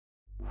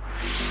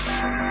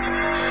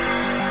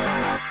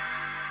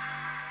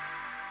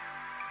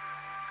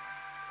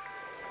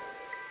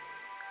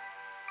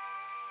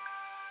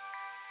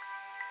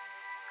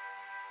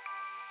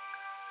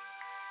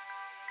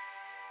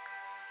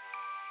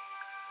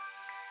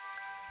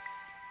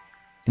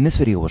In this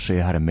video, we'll show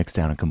you how to mix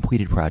down a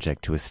completed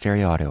project to a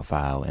stereo audio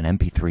file in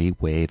MP3,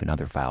 WAV, and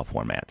other file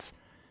formats.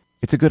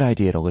 It's a good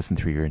idea to listen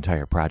through your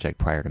entire project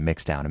prior to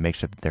mixdown and make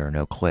sure that there are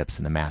no clips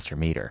in the master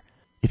meter.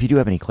 If you do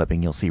have any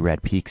clipping, you'll see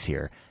red peaks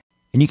here,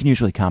 and you can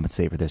usually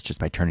compensate for this just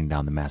by turning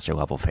down the master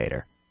level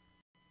fader.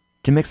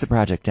 To mix the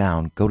project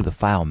down, go to the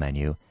File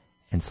menu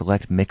and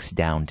select Mix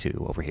Down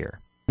To over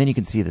here. Then you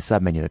can see the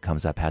submenu that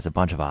comes up has a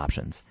bunch of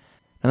options.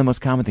 Now the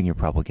most common thing you're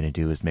probably going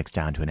to do is mix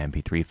down to an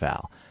MP3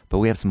 file, but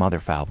we have some other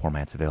file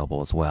formats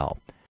available as well.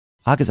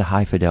 OGG is a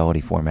high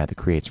fidelity format that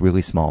creates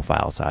really small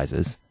file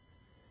sizes.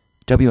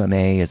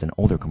 WMA is an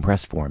older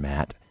compressed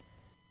format.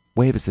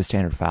 WAV is the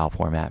standard file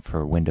format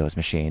for Windows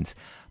machines,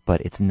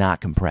 but it's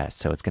not compressed,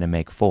 so it's going to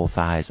make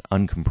full-size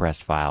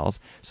uncompressed files,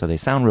 so they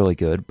sound really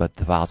good, but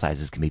the file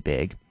sizes can be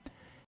big.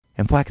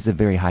 And FLAC is a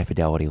very high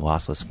fidelity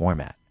lossless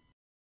format.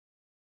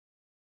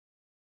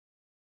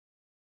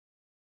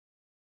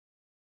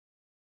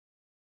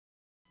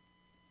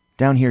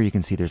 Down here you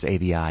can see there's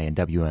AVI and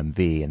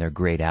WMV, and they're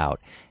grayed out.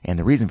 And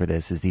the reason for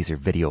this is these are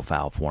video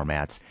file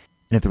formats.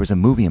 And if there was a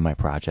movie in my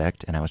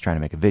project and I was trying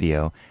to make a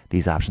video,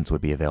 these options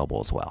would be available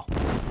as well.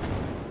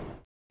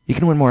 You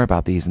can learn more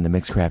about these in the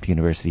Mixcraft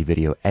University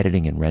video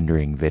editing and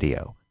rendering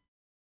video.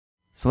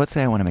 So let's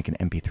say I want to make an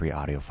MP3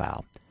 audio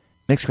file.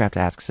 Mixcraft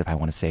asks if I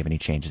want to save any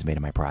changes made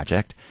in my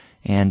project,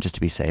 and just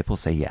to be safe, we'll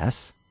say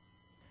yes.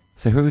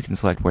 So here we can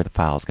select where the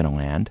file is going to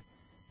land,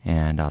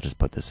 and I'll just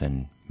put this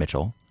in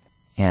Mitchell.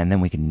 And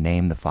then we can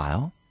name the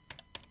file.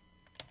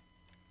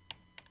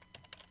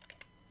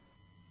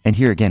 And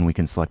here again we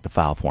can select the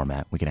file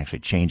format. We can actually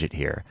change it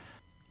here.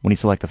 When you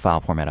select the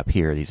file format up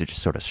here, these are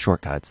just sort of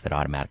shortcuts that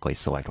automatically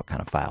select what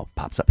kind of file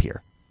pops up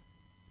here.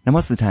 Now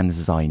most of the time this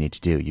is all you need to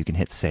do. You can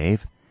hit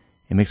save,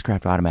 and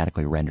Mixcraft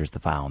automatically renders the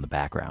file in the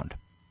background.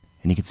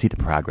 And you can see the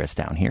progress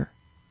down here.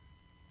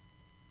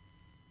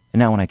 And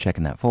now when I check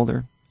in that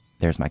folder,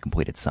 there's my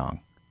completed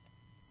song.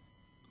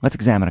 Let's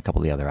examine a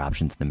couple of the other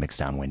options in the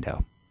Mixdown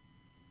window.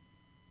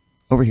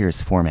 Over here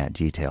is Format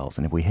Details,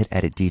 and if we hit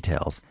Edit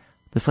Details,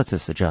 this lets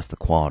us adjust the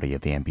quality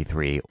of the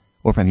MP3,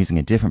 or if I'm using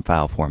a different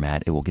file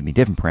format, it will give me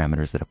different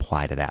parameters that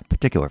apply to that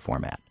particular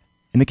format.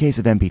 In the case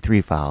of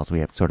MP3 files, we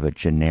have sort of a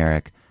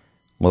generic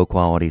low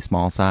quality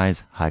small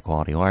size, high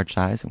quality large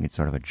size, and we can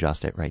sort of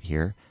adjust it right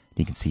here.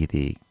 You can see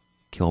the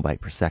kilobyte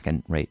per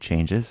second rate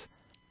changes.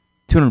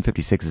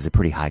 256 is a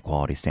pretty high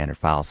quality standard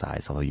file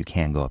size, although you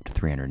can go up to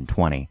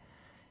 320.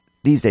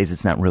 These days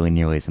it's not really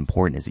nearly as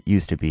important as it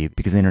used to be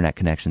because internet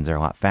connections are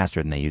a lot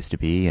faster than they used to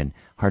be and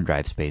hard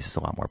drive space is a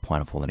lot more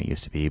plentiful than it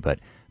used to be. But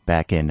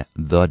back in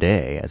the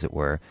day, as it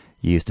were,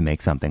 you used to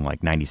make something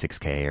like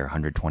 96K or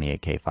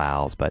 128K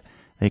files, but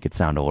they could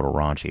sound a little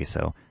raunchy,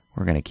 so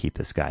we're going to keep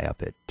this guy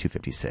up at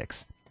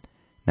 256.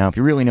 Now if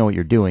you really know what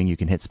you're doing, you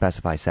can hit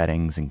Specify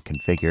Settings and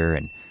Configure,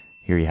 and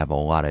here you have a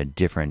lot of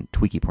different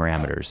tweaky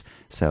parameters.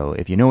 So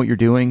if you know what you're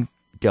doing,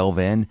 delve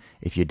in.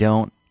 If you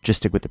don't, just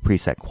stick with the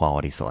preset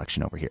quality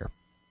selection over here.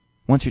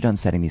 Once you're done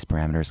setting these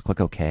parameters, click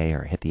OK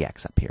or hit the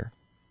X up here.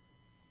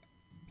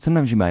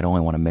 Sometimes you might only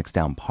want to mix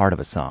down part of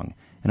a song.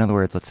 In other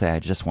words, let's say I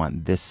just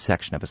want this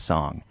section of a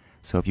song.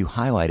 So if you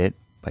highlight it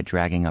by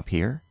dragging up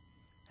here,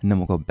 and then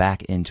we'll go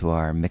back into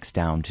our Mix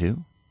Down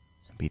To,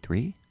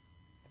 MP3.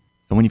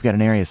 And when you've got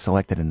an area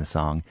selected in the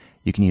song,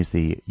 you can use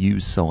the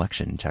Use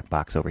Selection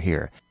checkbox over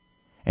here.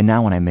 And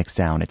now when I mix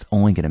down, it's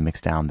only going to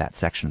mix down that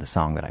section of the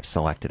song that I've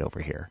selected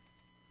over here.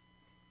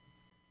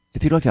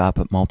 If you'd like to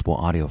output multiple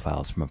audio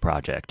files from a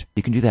project,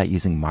 you can do that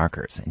using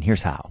markers, and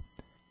here's how.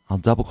 I'll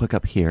double click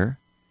up here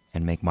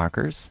and make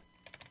markers,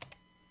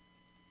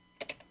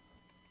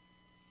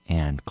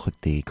 and click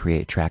the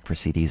Create Track for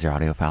CDs or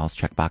Audio Files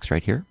checkbox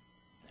right here,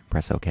 and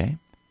press OK.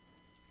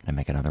 And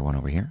make another one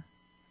over here.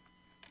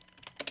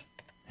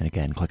 And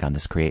again, click on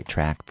this Create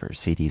Track for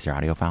CDs or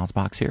Audio Files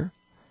box here,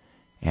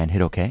 and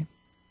hit OK.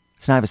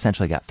 So now I've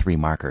essentially got 3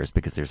 markers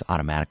because there's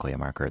automatically a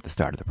marker at the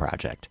start of the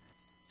project.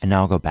 And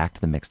now I'll go back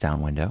to the Mixdown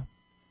window.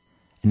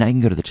 And now you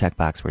can go to the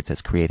checkbox where it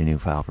says Create a New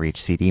File for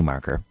each CD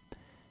marker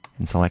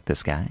and select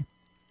this guy.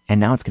 And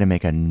now it's going to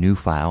make a new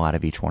file out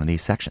of each one of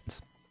these sections.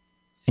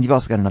 And you've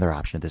also got another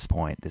option at this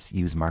point, this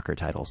Use Marker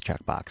Titles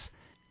checkbox.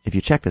 If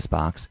you check this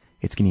box,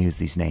 it's going to use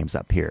these names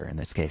up here. In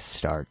this case,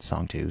 Start,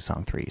 Song 2,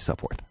 Song 3, so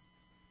forth.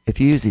 If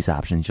you use these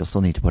options, you'll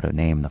still need to put a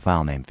name in the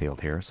file name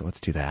field here. So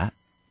let's do that.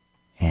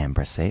 And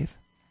press Save.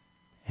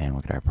 And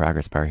look at our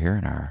progress bar here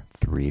and our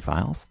 3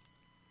 files.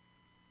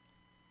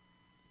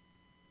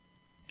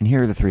 And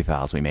here are the 3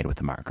 files we made with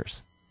the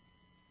markers.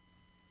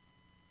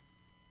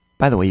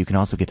 By the way, you can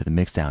also get to the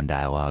Mixdown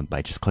dialog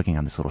by just clicking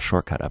on this little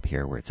shortcut up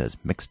here where it says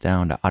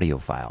Mixdown to Audio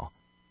File.